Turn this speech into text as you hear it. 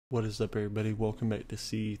What is up, everybody? Welcome back to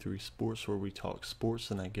CE3 Sports, where we talk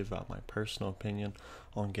sports and I give out my personal opinion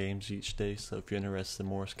on games each day. So if you're interested in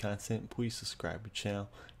more content, please subscribe to the channel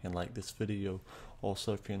and like this video.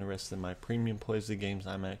 Also, if you're interested in my premium plays of games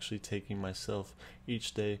I'm actually taking myself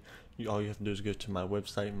each day, all you have to do is go to my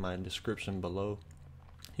website in my description below.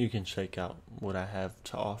 You can check out what I have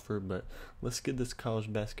to offer, but let's get this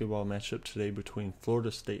college basketball matchup today between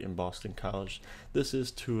Florida State and Boston College. This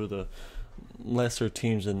is two of the lesser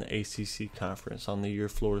teams in the ACC conference. On the year,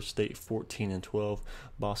 Florida State 14-12,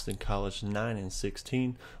 Boston College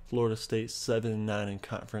 9-16, Florida State 7-9 in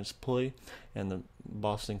conference play, and the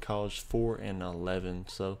Boston College 4-11.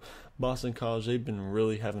 So Boston College, they've been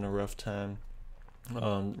really having a rough time.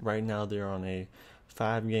 Right now they're on a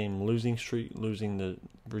 5-game losing streak, losing to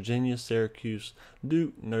Virginia, Syracuse,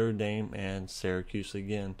 Duke, Notre Dame, and Syracuse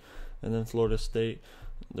again. And then Florida State,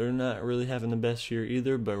 they're not really having the best year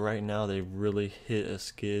either, but right now they've really hit a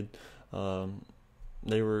skid.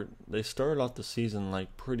 They started off the season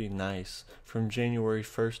like pretty nice. From January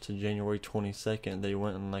 1st to January 22nd, they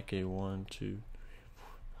went in like a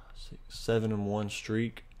 7-1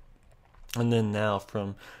 streak. And then now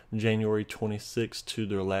from January 26th to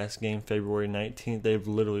their last game, February 19th, they've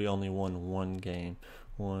literally only won one game.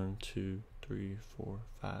 1, 2, 3, 4,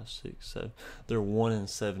 5, 6, 7. They're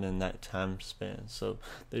 1-7 in that time span. So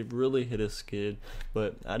they've really hit a skid.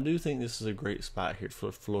 But I do think this is a great spot here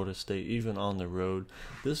for Florida State, even on the road.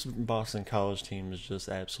 This Boston College team is just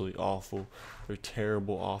absolutely awful. They're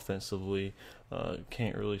terrible offensively.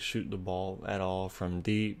 Can't really shoot the ball at all from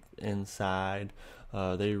deep, inside.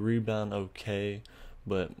 They rebound okay,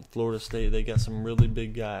 but Florida State, they got some really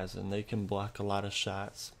big guys, and they can block a lot of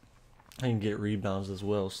shots and get rebounds as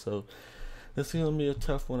well. So it's going to be a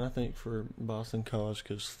tough one, I think, for Boston College,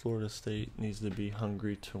 because Florida State needs to be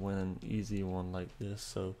hungry to win an easy one like this.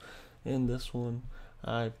 So in this one,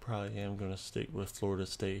 I probably am going to stick with Florida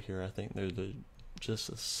State here. I think they're just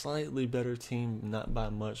a slightly better team, not by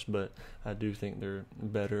much, but I do think they're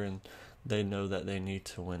better, and they know that they need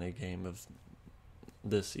to win a game of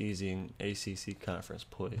this easy in ACC conference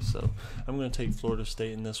play. So I'm going to take Florida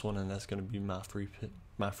State in this one, and that's going to be my free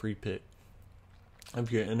pick.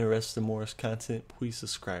 If you're interested in more content, please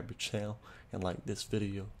subscribe to the channel and like this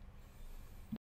video.